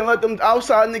a play and let them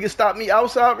outside niggas stop me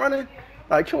outside running.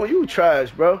 Like, come on, you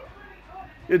trash, bro.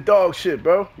 You're dog shit,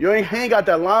 bro. He ain't got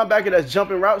that linebacker that's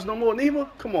jumping routes no more, neither.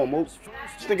 Come on, Mook.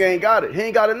 This nigga ain't got it. He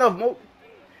ain't got enough, Mook.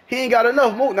 He ain't got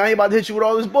enough, Mook. Now he about to hit you with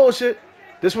all this bullshit.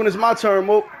 This one is my turn,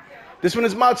 Mook. This one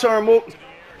is my turn, Mook.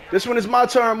 This one is my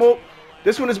turn, Mook.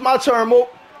 This one is my turn, Mook.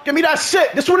 Give me that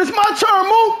shit. This one is my turn,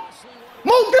 Mook.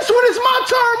 Mook, this one is my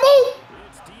turn, Mook.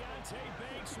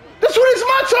 This one is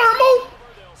my turn, Mook.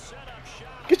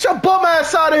 Get your bum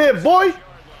ass out of here, boy.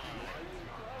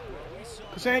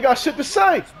 Cause he ain't got shit to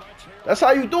say. That's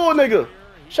how you do it, nigga.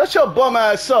 Shut your bum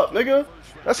ass up, nigga.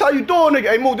 That's how you do it, nigga.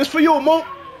 Hey, Mook, this for you, Mook.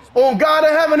 On God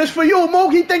in heaven, this for you,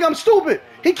 Mook. He think I'm stupid.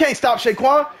 He can't stop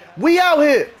Shaquan. We out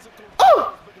here.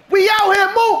 Oh, we out here,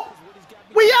 Mook.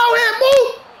 We out here,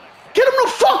 Mook. Get him the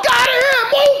fuck out of here,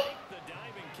 Mook.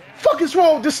 Fuck is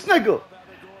wrong with this nigga?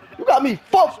 You got me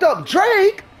fucked up,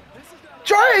 Drake.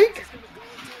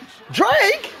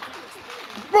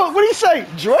 Bro, what did he say?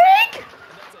 Drake?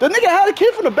 The nigga had a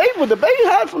kid from the baby, but the baby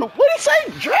had from the. What did he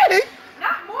say? Drake?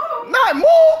 Not Mook.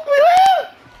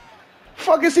 Yeah.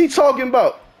 Fuck is he talking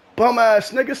about? Bum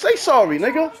ass nigga. Say sorry,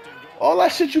 nigga. All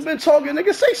that shit you been talking,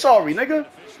 nigga. Say sorry, nigga.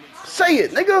 Say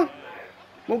it, nigga.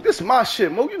 Mook, this is my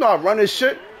shit, Mook. You know I run this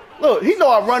shit. Look, he know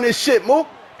I run this shit, Mook.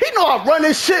 He know I run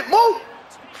this shit, Mook.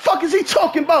 Fuck is he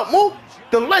talking about, Mook?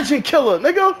 The legend killer,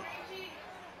 nigga.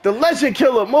 The legend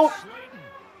killer, Mook.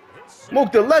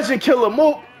 Mook, the legend killer,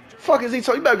 Mook. Fuck is he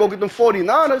talking? You better go get them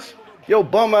 49ers. Yo,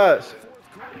 bum ass.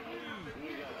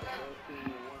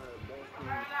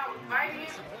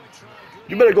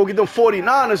 You better go get them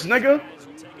 49ers, nigga.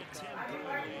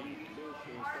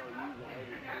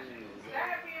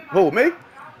 Who, me?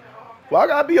 Well, I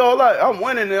gotta be all right. I'm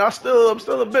winning and I'm still a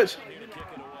bitch.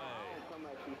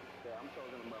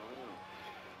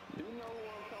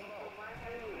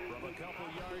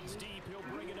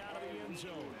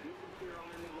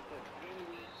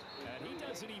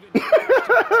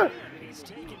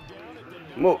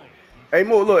 Mook. Hey,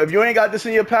 Mook, look, if you ain't got this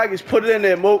in your package, put it in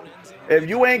there, Mook. If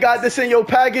you ain't got this in your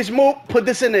package, Mook, put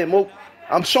this in there, Mook.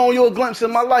 I'm showing you a glimpse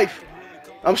of my life.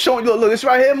 I'm showing you, look, this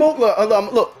right here, Mook.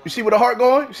 Look, you see where the heart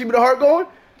going? You see where the heart going?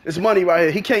 It's money right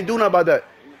here. He can't do nothing about that.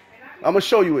 I'm gonna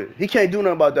show you it. He can't do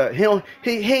nothing about that. He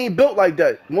ain't built like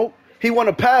that, Mook. He want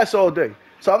to pass all day.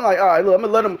 So I'm like, all right, look, I'm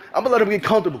gonna let him get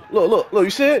comfortable. Look, you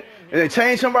see it? And then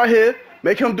change him right here.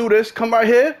 Make him do this. Come right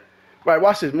here. Right,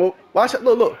 watch this, Mook. Watch it.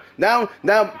 Look. Now,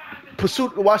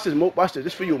 pursuit. Watch this, Mook. Watch this.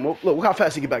 This for you, Mook. Look how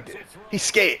fast he get back there. He's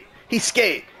scared.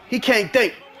 He can't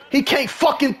think. He can't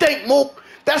fucking think, Mook.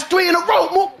 That's 3 in a row,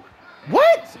 Mook.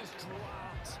 What?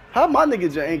 How my nigga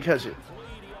just ain't catch it?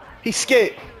 He's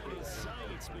scared.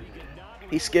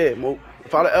 He's scared, Mook.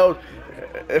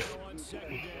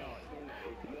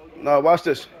 No, watch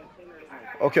this.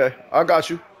 Okay, I got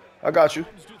you.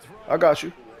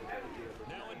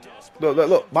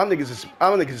 Look. My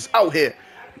niggas is out here.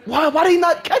 Why they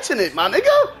not catching it, my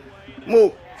nigga?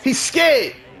 Mook, he's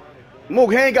scared.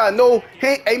 Mook, he ain't got no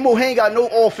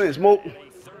offense, Mook.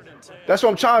 That's what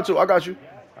I'm trying to. I got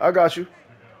you.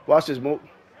 Watch this, Mook.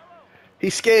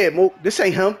 He's scared, Mook. This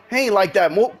ain't him. He ain't like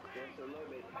that, Mook.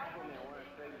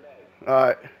 All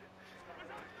right.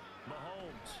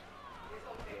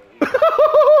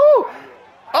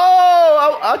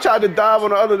 Oh, I tried to dive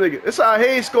on the other nigga. It's all right. He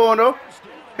ain't scoring, though.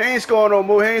 He ain't scoring no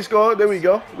more. He ain't scoring. There we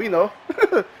go. We know.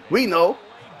 We know.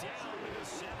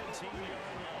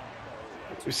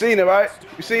 You seen it, right?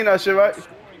 You seen that shit, right?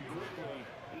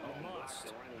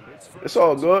 It's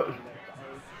all good.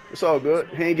 It's all good.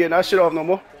 He ain't getting that shit off no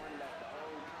more.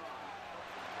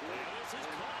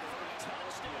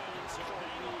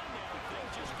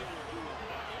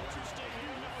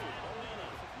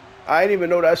 I ain't even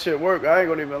know that shit worked. I ain't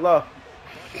gonna even lie.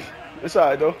 It's all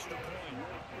right, though.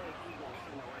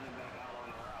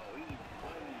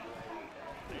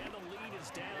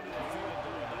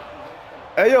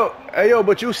 Hey yo,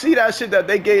 but you see that shit that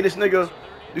they gave this nigga?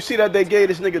 You see that they gave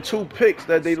this nigga 2 picks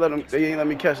that they ain't let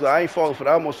me catch. Like, I ain't falling for that.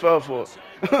 I almost fell for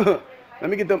it. Let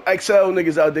me get them XL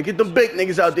niggas out there. Get them big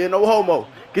niggas out there. No homo.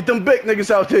 Get them big niggas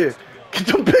out there. Get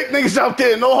them big niggas out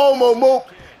there. No homo, Mook.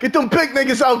 Get them big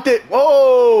niggas out there.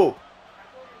 Whoa.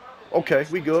 Okay,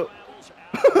 we good.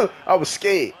 I was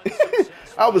scared.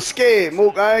 I was scared,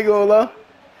 Mook. I ain't gonna lie.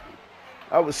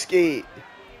 I was scared.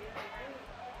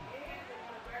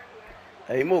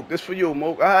 Hey, Mook, this for you,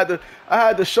 Mook. I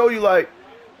had to show you like,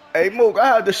 hey, Mook, I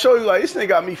had to show you like, this thing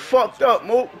got me fucked up,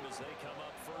 Mook.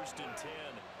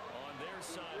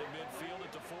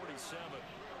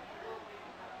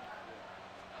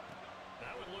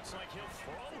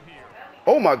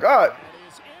 Oh my God.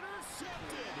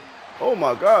 Oh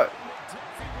my God.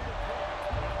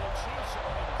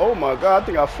 Oh my God, I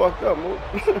think I fucked up, Mook.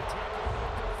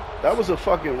 That was a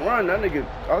fucking run. That nigga,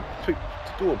 I picked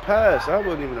through a pass. That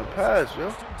wasn't even a pass, yo.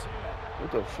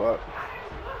 What the fuck?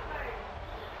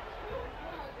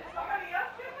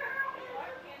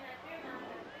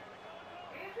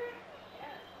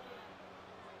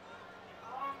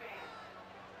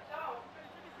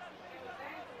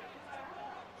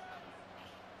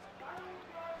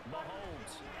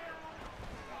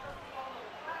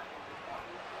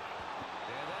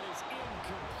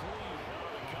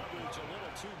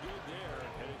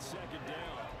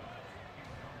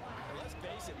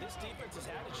 This defense has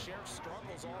had its share of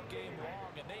struggles all game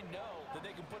long, and they know that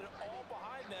they can put it all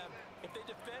behind them if they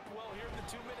defend well here in the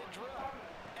 2-minute drill.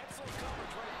 Excellent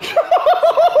coverage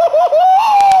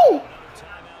right.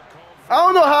 I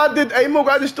don't know how I did. Hey, Mook,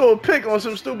 I just threw a pick on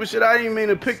some stupid shit. I didn't mean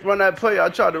to run that play. I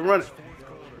tried to run it.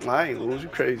 I ain't lose. You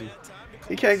crazy.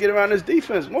 He can't get around his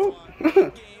defense, Mook.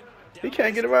 He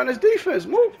can't get around his defense,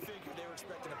 Mook.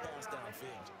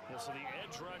 So the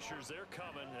edge rushers, they're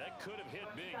coming. That could have hit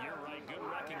big. You're right. Good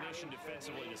recognition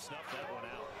defensively to snuff that one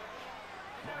out.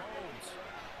 Mahomes.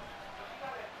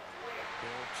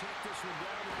 They'll check this one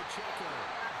down to the checker.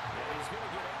 And he's going to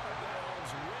get out of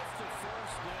bounds with the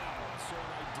first down. So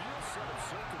an ideal set of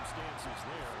circumstances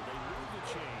there. They move the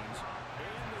chains,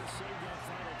 and they save that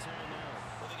final timeout.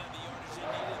 Well, they got the yardage they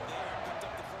needed there. Picked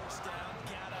up the first down,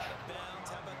 got out of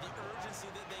bounds. How about the urgency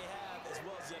that they have, as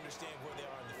well as they understand where they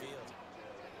are in the field?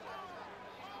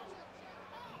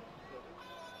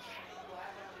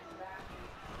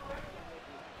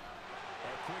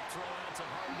 Quick throw out to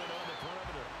Hardman on the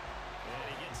perimeter. And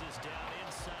he gets this down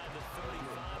inside the 35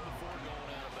 before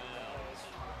going out of bounds.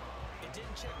 It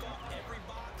didn't check off every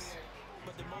box,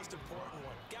 but the most important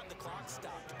one. Got the clock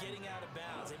stopped, getting out of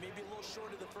bounds. They may be a little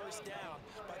short of the first down,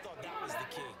 but I thought that was the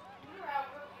key.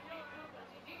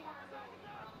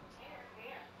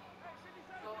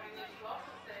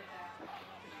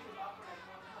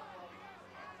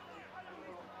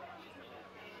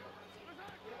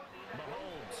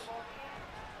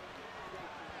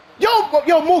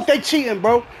 Yo, Mook, they cheating,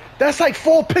 bro. That's like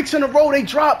 4 picks in a row they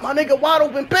dropped, my nigga. Wide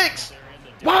open picks.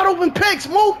 Wide open picks,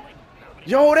 Mook.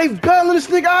 Yo, they bailing this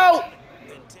nigga out. And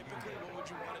typically, what would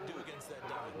you want to do against that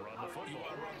down? You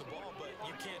want to run the ball, but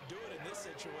you can't do it in this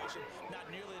situation. Not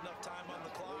nearly enough time on the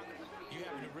clock. You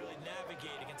having to really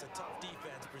navigate against a tough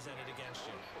defense presented against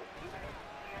you.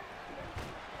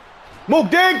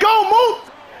 Mook, there you go,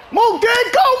 Mook. Mook, there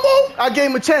you go, Mook. I gave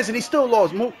him a chance and he still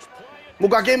lost, Mook.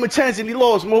 Mook, I gave him a chance and he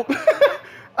lost, Mook.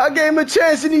 I gave him a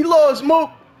chance and he lost, Mook.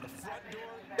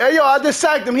 Hey, yo, I just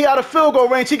sacked him. He out of field goal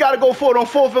range. He got to go for it on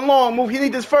 4th and long, Mook. He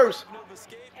need this first.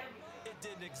 It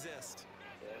didn't exist.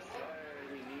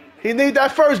 He need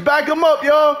that first. Back him up,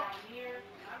 y'all.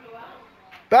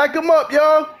 Back him up,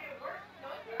 y'all.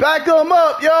 Back him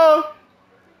up, y'all.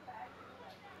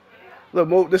 Look,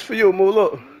 Mook, this for you, Mook.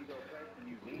 Look.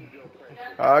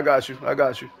 I got you. I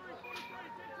got you.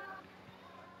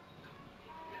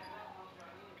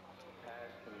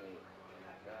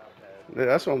 Yeah,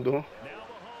 that's what I'm doing.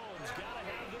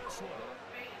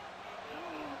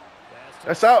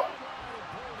 That's out.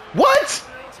 What?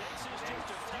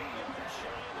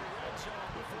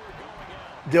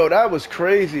 Yo, that was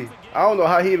crazy. I don't know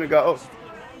how he even got up.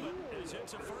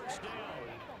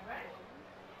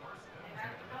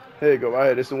 Here you go, right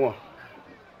here. This is the one.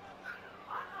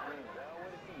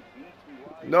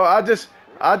 No, I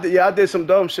did some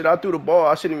dumb shit. I threw the ball.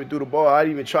 I shouldn't even do the ball. I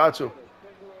didn't even try to.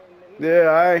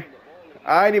 Yeah,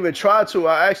 I ain't even tried to.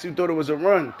 I actually thought it was a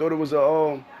run. Thought it was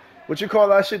a what you call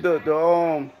that shit?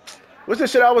 The what's the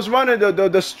shit I was running?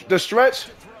 The stretch.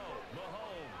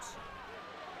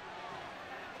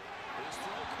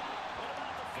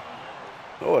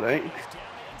 No, it ain't.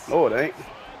 No, it ain't.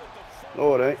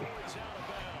 No, it ain't.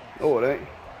 No, it ain't.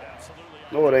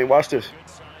 No, it ain't. Watch this.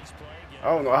 I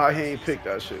don't know how he ain't picked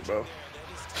that shit, bro.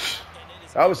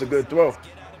 That was a good throw.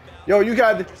 Yo, you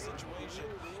got the situation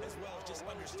as well as just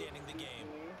understanding the game.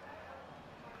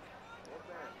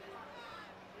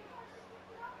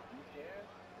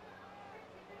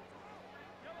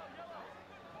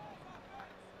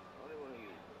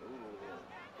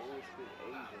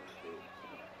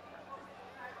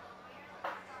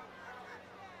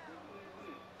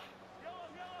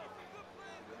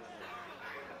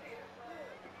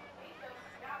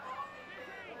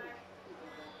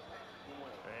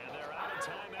 And they're out of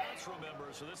timeouts, remember,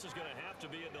 so this is going to have to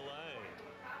be a delay.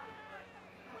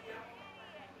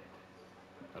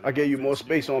 I gave you more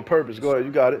space on purpose. Go ahead,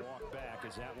 you got it.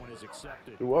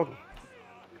 You're welcome.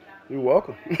 You're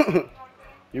welcome.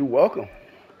 You're welcome.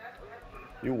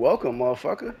 You're welcome,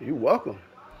 motherfucker. You're welcome.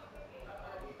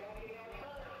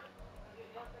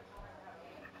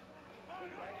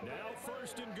 Now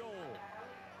first and goal.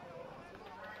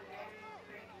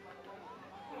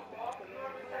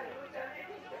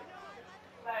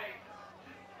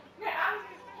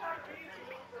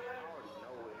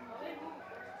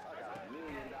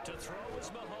 To throw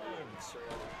is Mahomes. And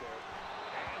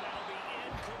that'll be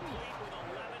incomplete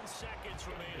with 11 seconds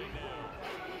remaining now.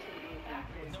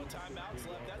 With no timeouts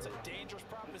left, that's a dangerous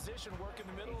proposition. Work in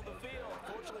the middle of the field.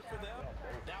 Fortunately for them,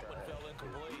 that one fell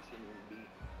incomplete.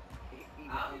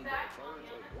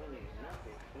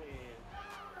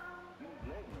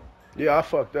 Yeah, I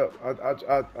fucked up.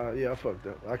 Yeah, I fucked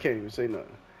up. I can't even say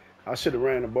nothing. I should have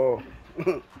ran the ball.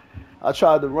 I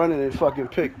tried to run it and fucking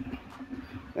pick,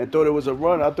 and thought it was a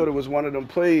run. I thought it was one of them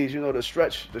plays, you know, the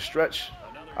stretch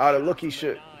out of looky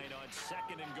shit. On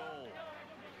second and goal.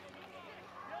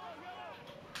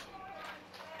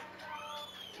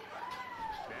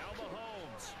 Now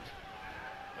Mahomes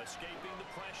escaping the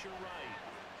pressure right.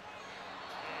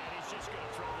 And he's just going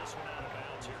to throw this one out of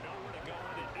bounds here. Nowhere to go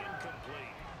with it,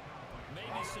 incomplete.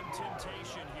 Maybe some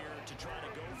temptation here to try to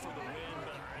go for the win,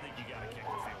 but I think you got to kick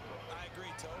the field goal. I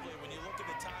agree totally. When you look at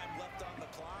the time left on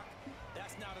the clock,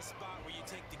 that's not a spot where you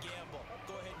take the gamble.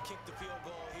 Go ahead and kick the field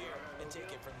goal here and take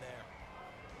it from there.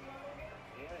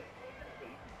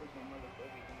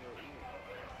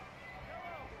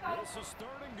 This is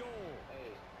third and goal.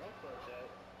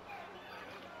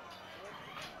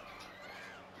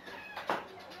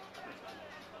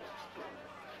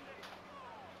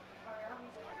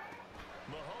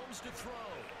 Mahomes to throw.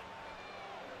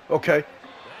 Okay,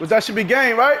 but that should be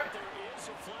game, right? There is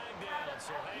a flag down,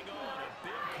 so hang on. A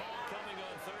big call coming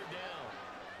on third down.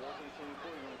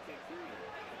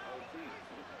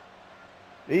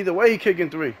 Either way, he kicking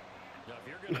three. Now, if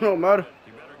you're It gonna don't matter.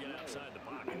 you better get outside the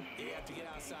pocket. You have to get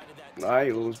outside of that Nah, I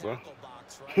ain't lose, bro. tackle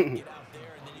box, right? Get out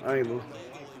there and then you I ain't can lose. go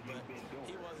legally, but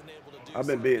he wasn't able to do I've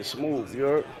been so. being smooth, you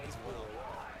heard?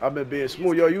 I've been being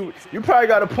smooth. Yo, you probably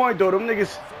got a point though. Them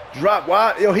niggas drop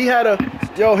wide. Yo, he had a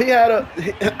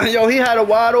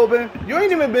wide open. You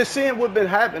ain't even been seeing what been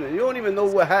happening. You don't even know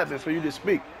what happened for you to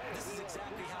speak.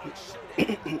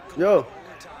 Yo.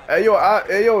 Hey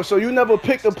yo, so you never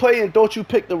picked a play and thought you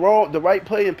picked the right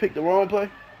play and picked the wrong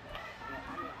play?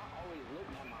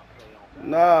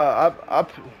 Nah, I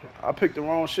picked the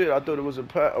wrong shit. I thought it was a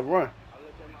run.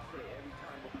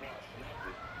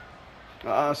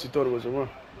 I honestly thought it was a run.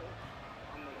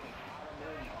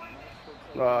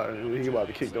 Nah, he about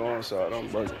to kick the onside. I'm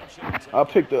bugging. I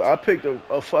picked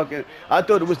a fucking. I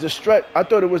thought it was the stretch. I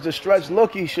thought it was the stretch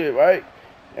looky shit, right?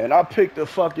 And I picked the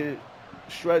fucking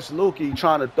stretch looky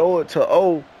trying to throw it to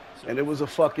O, and it was a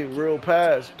fucking real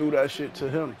pass. Threw that shit to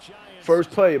him.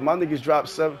 First play, my niggas dropped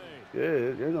 7. Yeah,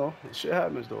 you know, shit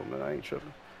happens though, man. I ain't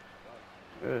tripping.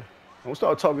 Yeah, don't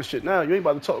start talking shit now. You ain't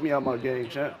about to talk me out my game,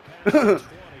 champ. I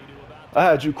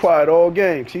had you quiet all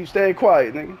game. Keep staying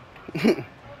quiet, nigga.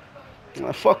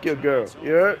 Nah, fuck your girl.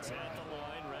 You heard? At the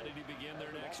line, ready to begin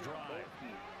their next drive.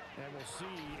 And we'll see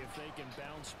if they can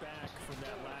bounce back from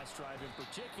that last drive in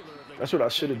particular. That's what I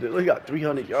should have did. Look, he got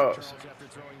 300 yards. After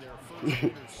throwing their first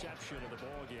interception of the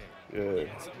ball game. Yeah.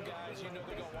 Some guys, you know,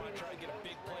 they're going to want to try to get a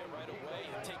big play right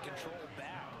away and take control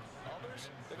back.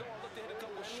 Others, they're going to look to hit a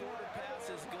couple shorter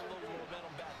passes, get a little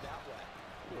momentum back that way.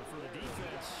 But for the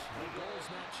defense, the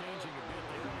goal's not changing a bit.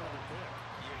 They don't know the pick.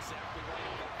 You're exactly right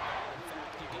about that. In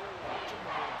fact, you got to watch them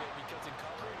a little bit because in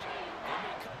coverage, they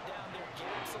may cut down their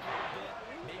gaps a little bit,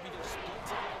 maybe their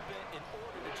splits a little bit in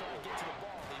order to try to get to the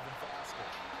ball even faster.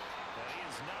 And he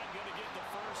is not going to get the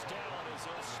first down as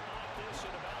he'll spot this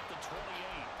at about the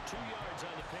 28. 2 yards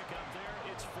on the pickup there.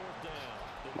 It's fourth down.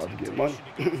 I'm about to get money.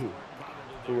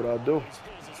 Do what I do.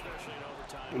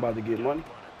 I'm about to get money.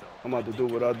 I'm about to do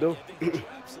what I do.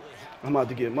 I'm about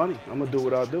to get money. I'm going to do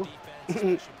what I do.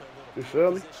 You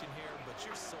feel me? But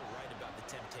you're so right about the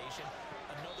temptation.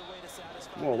 Another way to satisfy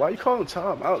Come on, why you calling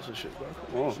timeouts and shit, bro?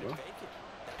 Come on, bro.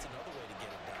 That's another way to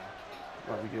get it done.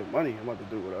 I'm about to get money. I'm about to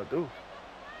do what I do.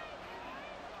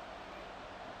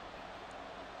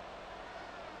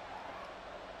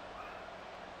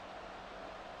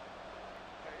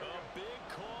 A big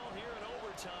call here in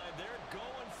overtime. They're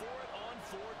going for it on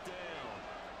 4th down.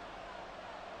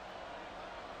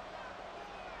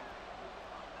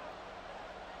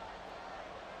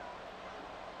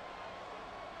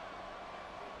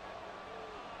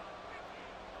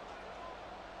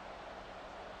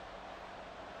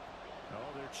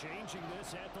 Oh, they're changing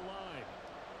this at the line.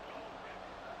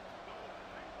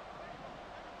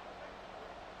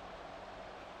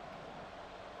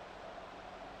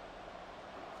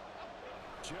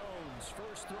 Jones,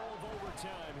 first throw of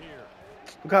overtime here.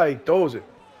 Look how he throws it.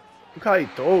 Look how he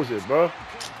throws it, bro.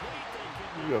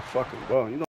 You a fucking bum. You know.